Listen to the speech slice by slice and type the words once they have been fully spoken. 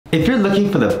If you're looking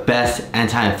for the best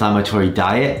anti-inflammatory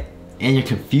diet and you're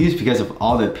confused because of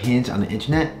all the opinions on the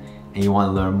internet and you want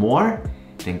to learn more,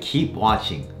 then keep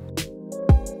watching.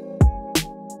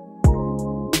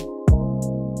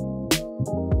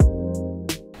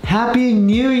 Happy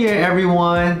New Year,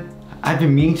 everyone! I've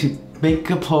been meaning to make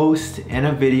a post and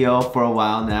a video for a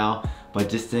while now, but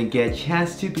just didn't get a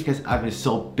chance to because I've been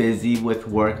so busy with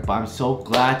work, but I'm so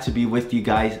glad to be with you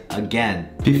guys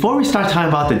again. Before we start talking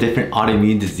about the different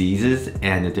autoimmune diseases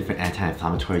and the different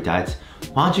anti-inflammatory diets,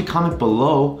 why don't you comment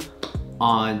below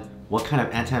on what kind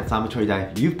of anti-inflammatory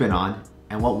diet you've been on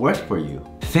and what worked for you.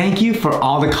 Thank you for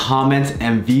all the comments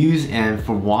and views and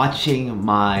for watching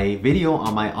my video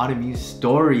on my autoimmune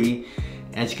story.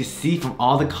 As you can see from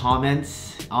all the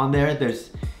comments on there, there's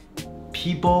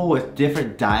people with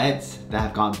different diets that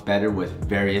have gotten better with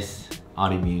various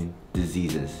autoimmune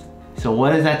diseases. So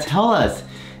what does that tell us?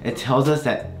 It tells us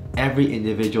that every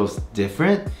individual is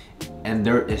different and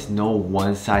there is no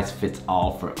one size fits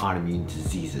all for autoimmune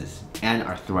diseases and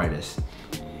arthritis.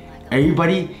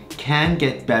 Everybody can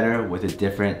get better with a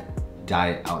different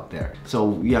diet out there. So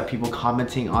we have people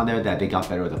commenting on there that they got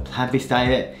better with a plant-based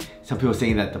diet. Some people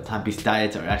saying that the plant-based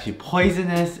diets are actually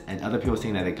poisonous, and other people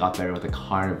saying that they got better with a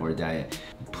carnivore diet.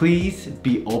 Please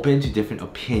be open to different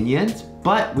opinions,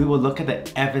 but we will look at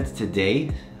the evidence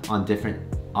today on different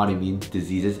autoimmune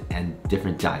diseases and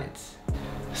different diets.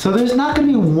 So there's not going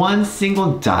to be one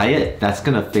single diet that's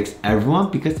going to fix everyone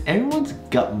because everyone's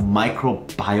gut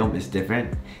microbiome is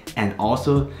different, and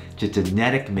also the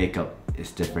genetic makeup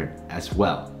is different as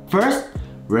well. First,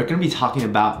 we're going to be talking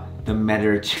about the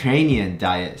Mediterranean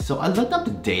diet. So I looked up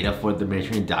the data for the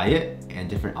Mediterranean diet and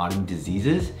different autoimmune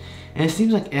diseases, and it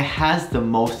seems like it has the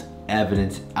most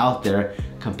evidence out there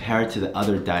compared to the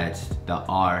other diets that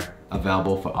are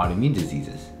available for autoimmune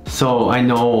diseases. So I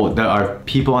know there are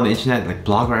people on the internet, like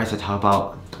bloggers, that talk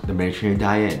about the Mediterranean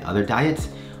diet and other diets,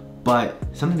 but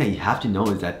something that you have to know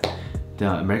is that the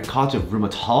American College of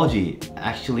Rheumatology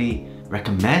actually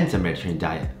recommends a Mediterranean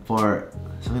diet for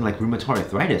something like rheumatoid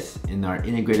arthritis in our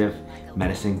integrative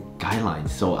medicine guidelines.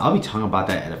 So I'll be talking about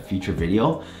that at a future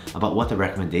video about what the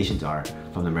recommendations are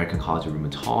from the American College of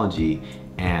Rheumatology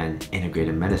and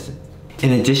integrative medicine.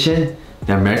 In addition,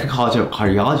 the American College of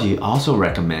Cardiology also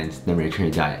recommends the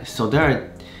Mediterranean diet. So there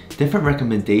are different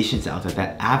recommendations out there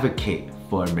that advocate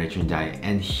for a Mediterranean diet,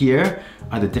 and here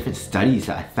are the different studies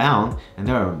that I found, and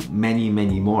there are many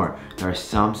more. There are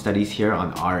some studies here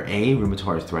on RA,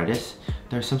 rheumatoid arthritis.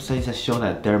 There are some studies that show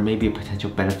that there may be a potential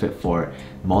benefit for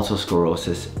multiple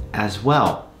sclerosis as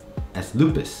well as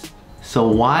lupus. So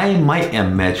why might a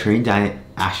Mediterranean diet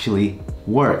actually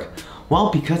work?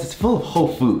 Well, because it's full of whole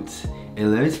foods. It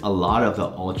limits a lot of the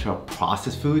ultra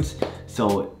processed foods,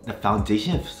 so the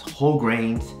foundation is whole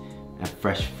grains and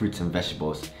fresh fruits and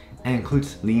vegetables, and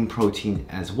includes lean protein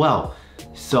as well.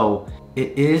 So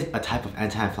it is a type of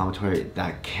anti-inflammatory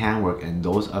that can work, and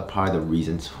those are part of the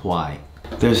reasons why.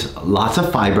 There's lots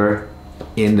of fiber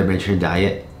in the Mediterranean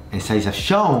diet, and studies have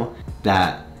shown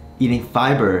that eating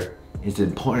fiber is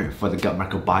important for the gut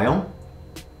microbiome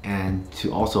and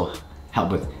to also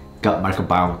help with gut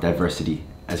microbiome diversity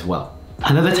as well.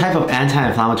 Another type of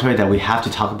anti-inflammatory that we have to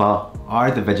talk about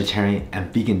are the vegetarian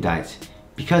and vegan diets,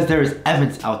 because there is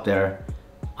evidence out there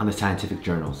on the scientific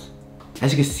journals.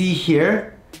 As you can see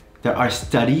here, there are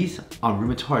studies on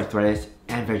rheumatoid arthritis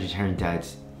and vegetarian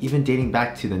diets, even dating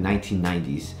back to the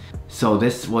 1990s. So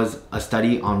this was a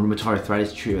study on rheumatoid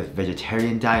arthritis treated with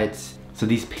vegetarian diets. So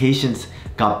these patients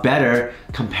got better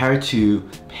compared to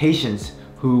patients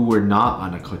who were not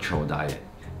on a controlled diet.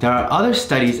 There are other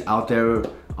studies out there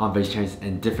on vegetarians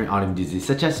and different autoimmune diseases,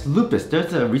 such as lupus.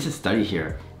 There's a recent study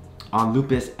here on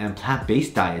lupus and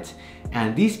plant-based diets,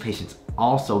 and these patients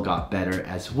also got better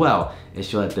as well. It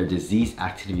showed that their disease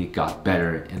activity got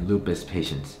better in lupus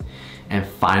patients. And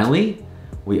finally,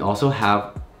 we also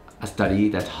have a study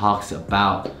that talks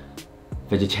about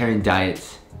vegetarian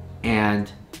diets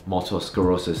and multiple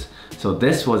sclerosis. So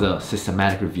this was a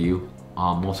systematic review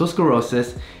on multiple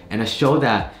sclerosis, and it showed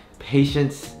that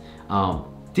patients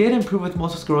did improve with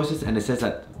multiple sclerosis, and it says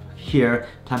that here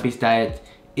plant-based diet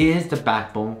is the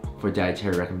backbone for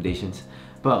dietary recommendations,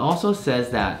 but also says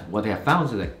that what they have found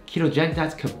is that ketogenic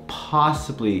diets could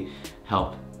possibly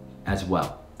help as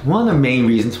well. One of the main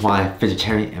reasons why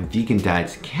vegetarian and vegan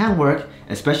diets can work,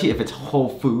 especially if it's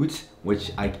whole foods,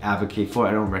 which I advocate for,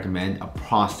 I don't recommend a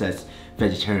processed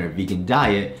vegetarian or vegan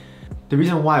diet. The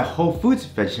reason why whole foods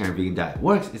vegetarian or vegan diet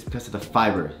works is because of the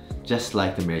fiber, just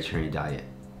like the Mediterranean diet.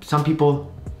 Some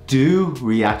people do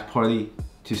react poorly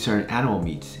to certain animal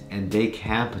meats, and they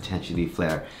can potentially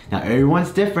flare. Now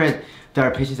everyone's different. There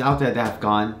are patients out there that have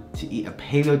gone to eat a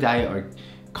paleo diet or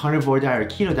carnivore diet or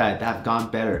keto diet that have gone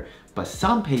better, but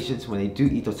some patients, when they do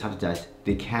eat those types of diets,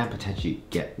 they can potentially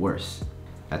get worse.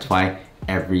 That's why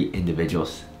every individual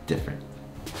is different.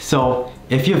 So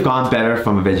if you've gone better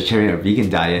from a vegetarian or vegan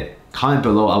diet, comment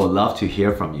below, I would love to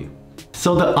hear from you.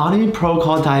 So the autoimmune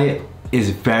protocol diet is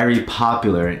very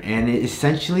popular, and it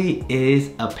essentially is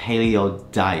a paleo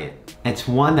diet. It's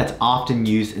one that's often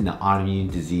used in the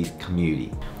autoimmune disease community.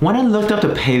 When I looked up the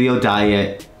paleo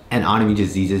diet and autoimmune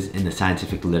diseases in the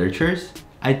scientific literatures,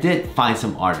 I did find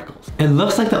some articles. It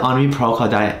looks like the autoimmune protocol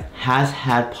diet has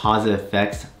had positive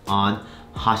effects on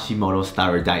Hashimoto's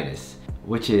thyroiditis,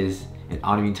 which is an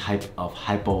autoimmune type of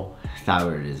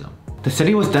hypothyroidism. The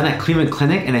study was done at Cleveland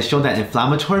Clinic, and it showed that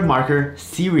inflammatory marker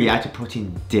C-reactive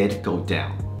protein did go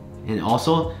down. And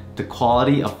also, the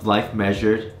quality of life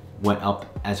measured went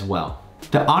up as well.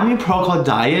 The autoimmune protocol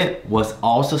diet was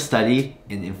also studied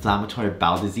in inflammatory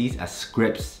bowel disease at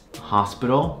Scripps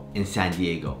Hospital in San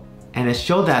Diego. And it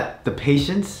showed that the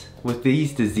patients with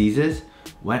these diseases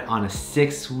went on a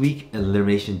 6-week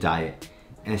elimination diet,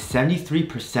 and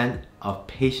 73% of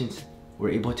patients were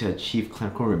able to achieve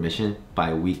clinical remission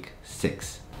by week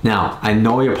 6. Now, I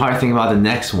know you're probably thinking about the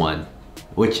next one,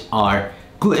 which are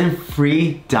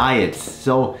gluten-free diets.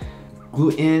 So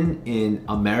gluten in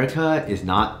America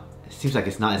seems like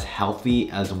it's not as healthy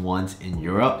as ones in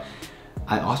Europe.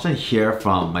 I often hear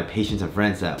from my patients and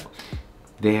friends that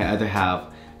they either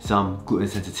have some gluten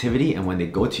sensitivity, and when they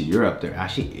go to Europe, they're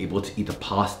actually able to eat the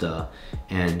pasta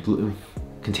and gluten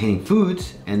containing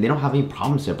foods, and they don't have any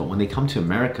problems there. But when they come to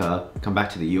America, come back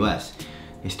to the US,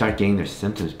 they start getting their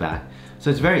symptoms back. So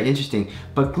it's very interesting,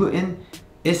 but gluten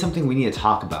is something we need to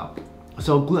talk about.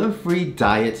 So gluten-free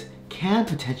diets can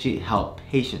potentially help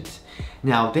patients.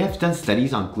 Now, they have done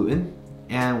studies on gluten,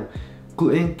 and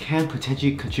gluten can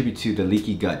potentially contribute to the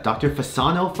leaky gut. Dr.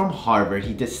 Fasano from Harvard,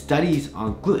 he did studies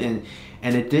on gluten,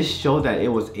 and it did show that it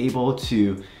was able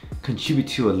to contribute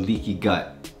to a leaky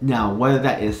gut. Now, whether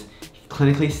that is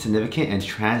clinically significant and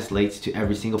translates to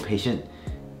every single patient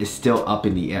is still up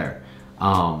in the air.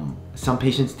 Some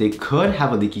patients, they could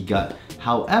have a leaky gut.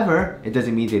 However, it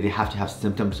doesn't mean that they have to have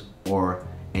symptoms or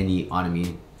any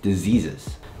autoimmune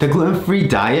diseases. The gluten-free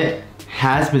diet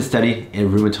has been studied in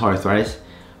rheumatoid arthritis,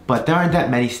 but there aren't that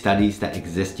many studies that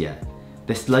exist yet.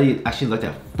 The study actually looked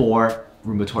at 4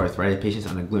 rheumatoid arthritis patients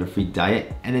on a gluten-free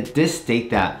diet, and it did state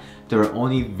that there are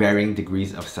only varying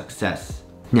degrees of success.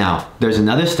 Now, there's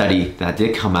another study that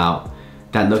did come out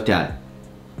that looked at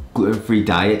gluten-free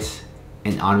diets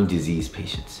in autoimmune disease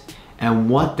patients. And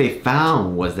what they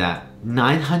found was that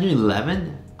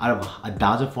 911 out of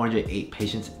 1,408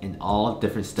 patients in all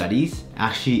different studies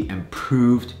actually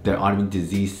improved their autoimmune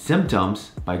disease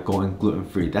symptoms by going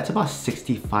gluten-free. That's about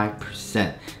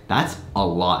 65%. That's a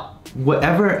lot.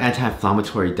 Whatever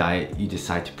anti-inflammatory diet you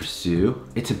decide to pursue,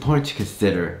 it's important to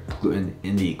consider gluten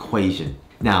in the equation.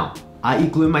 Now, I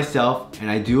eat gluten myself and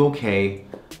I do okay.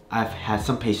 I've had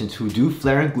some patients who do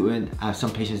flare in gluten. I have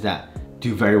some patients that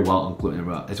do very well on gluten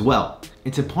as well.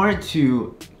 It's important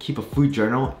to keep a food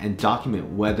journal and document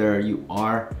whether you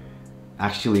are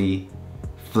actually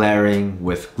flaring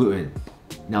with gluten.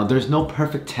 Now, there's no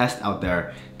perfect test out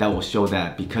there that will show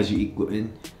that because you eat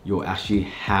gluten, you'll actually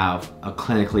have a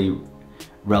clinically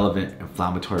relevant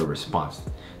inflammatory response.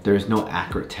 There is no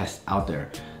accurate test out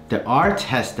there. There are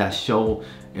tests that show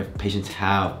if patients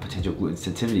have potential gluten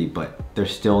sensitivity, but they're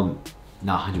still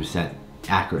not 100%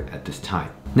 accurate at this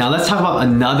time. Now let's talk about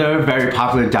another very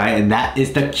popular diet, and that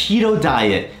is the keto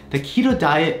diet. The keto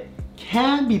diet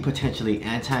can be potentially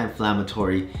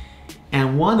anti-inflammatory,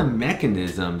 and one of the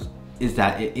mechanisms is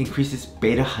that it increases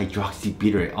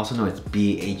beta-hydroxybutyrate, also known as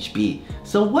BHB.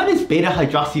 So what is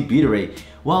beta-hydroxybutyrate?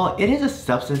 Well, it is a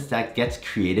substance that gets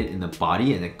created in the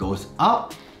body and it goes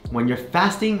up when you're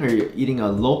fasting or you're eating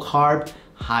a low-carb,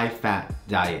 high-fat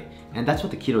diet. And that's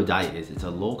what the keto diet is. It's a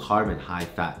low-carb and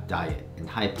high-fat diet and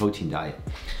high-protein diet.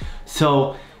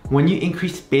 So when you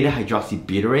increase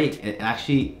beta-hydroxybutyrate, it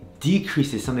actually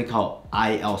decreases something called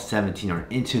IL-17 or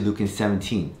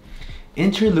interleukin-17.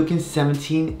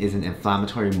 Interleukin-17 is an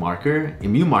inflammatory marker,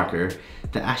 immune marker,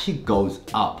 that actually goes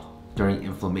up during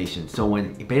inflammation. So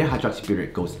when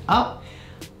beta-hydroxybutyrate goes up,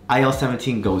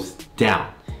 IL-17 goes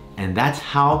down. And that's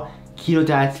how keto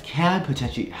diets can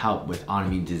potentially help with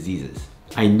autoimmune diseases.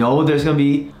 I know there's gonna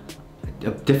be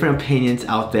different opinions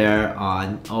out there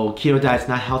on, oh, keto diet's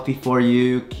not healthy for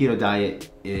you, keto diet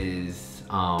is,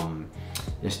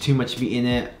 there's too much meat in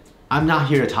it. I'm not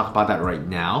here to talk about that right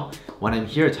now. What I'm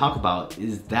here to talk about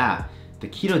is that the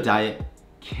keto diet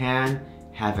can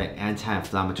have an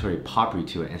anti-inflammatory property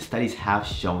to it, and studies have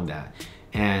shown that.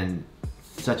 And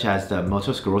such as the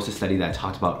multiple sclerosis study that I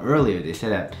talked about earlier, they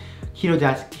said that keto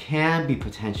diets can be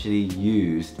potentially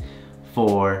used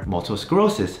for multiple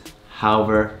sclerosis.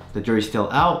 However, the jury's still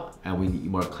out and we need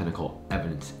more clinical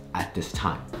evidence at this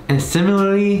time. And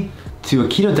similarly to a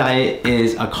keto diet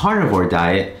is a carnivore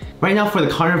diet. Right now for the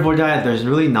carnivore diet, there's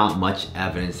really not much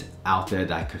evidence out there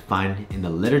that I could find in the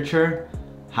literature.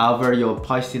 However, you'll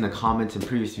probably see in the comments in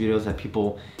previous videos that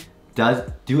people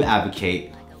do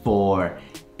advocate for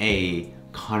a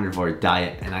carnivore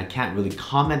diet, and I can't really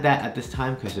comment that at this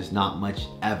time because there's not much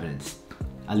evidence,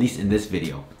 at least in this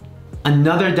video.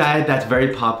 Another diet that's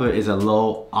very popular is a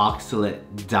low oxalate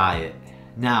diet.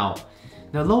 Now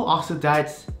low oxalate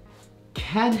diets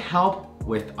can help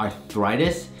with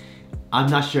arthritis. I'm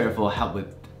not sure if it will help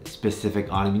with specific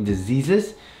autoimmune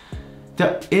diseases.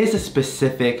 There is a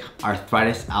specific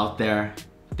arthritis out there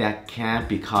that can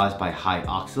be caused by high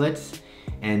oxalates,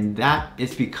 and that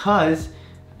is because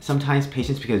sometimes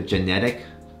patients, because of genetic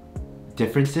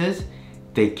differences,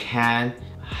 they can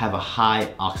have a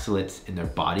high oxalates in their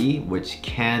body, which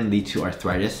can lead to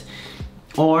arthritis,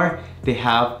 or they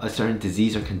have a certain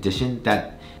disease or condition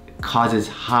that causes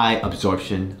high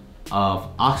absorption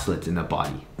of oxalates in the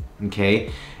body,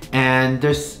 okay? And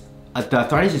there's the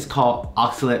arthritis is called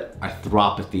oxalate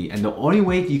arthropathy, and the only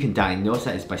way you can diagnose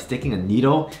that is by sticking a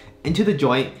needle into the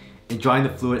joint and drawing the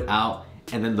fluid out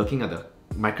and then looking at the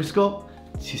microscope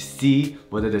to see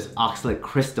whether there's oxalate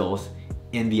crystals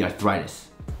in the arthritis.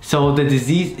 So the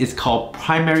disease is called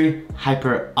primary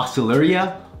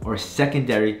hyperoxaluria or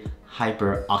secondary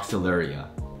hyperoxaluria.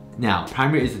 Now,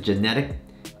 primary is a genetic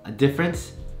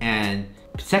difference, and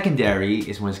secondary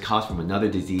is when it's caused from another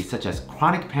disease such as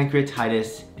chronic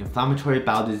pancreatitis, inflammatory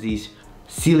bowel disease,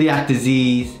 celiac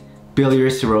disease,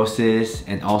 biliary cirrhosis,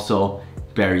 and also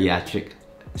bariatric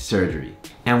surgery.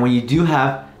 And when you do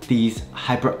have these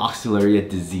hyperoxaluria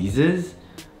diseases,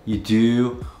 you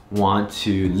do want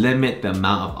to limit the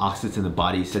amount of oxalates in the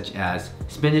body, such as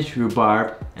spinach,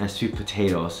 rhubarb, and sweet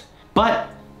potatoes. But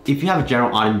if you have a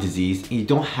general autoimmune disease and you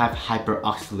don't have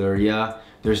hyperoxaluria,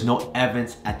 there's no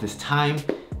evidence at this time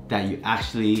that you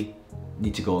actually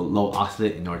need to go low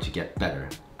oxalate in order to get better.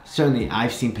 Certainly,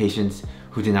 I've seen patients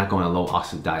who did not go on a low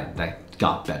oxalate diet that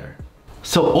got better.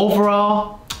 So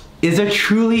overall, is there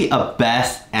truly a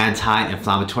best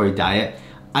anti-inflammatory diet?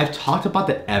 I've talked about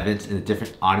the evidence in the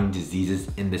different autoimmune diseases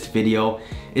in this video.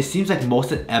 It seems like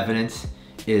most of the evidence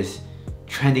is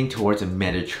trending towards a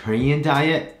Mediterranean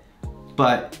diet,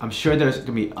 but I'm sure there's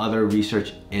gonna be other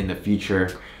research in the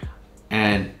future,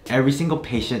 and every single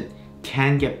patient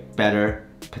can get better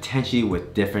potentially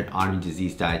with different autoimmune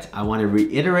disease diets. I want to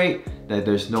reiterate that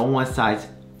there's no one size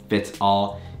fits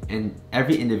all, and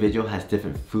every individual has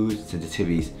different food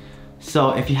sensitivities.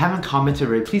 So if you haven't commented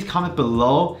already, please comment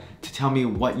below to tell me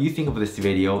what you think of this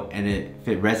video and if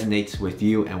it resonates with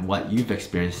you and what you've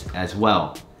experienced as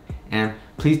well. And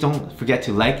please don't forget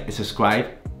to like and subscribe,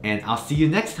 and I'll see you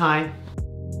next time.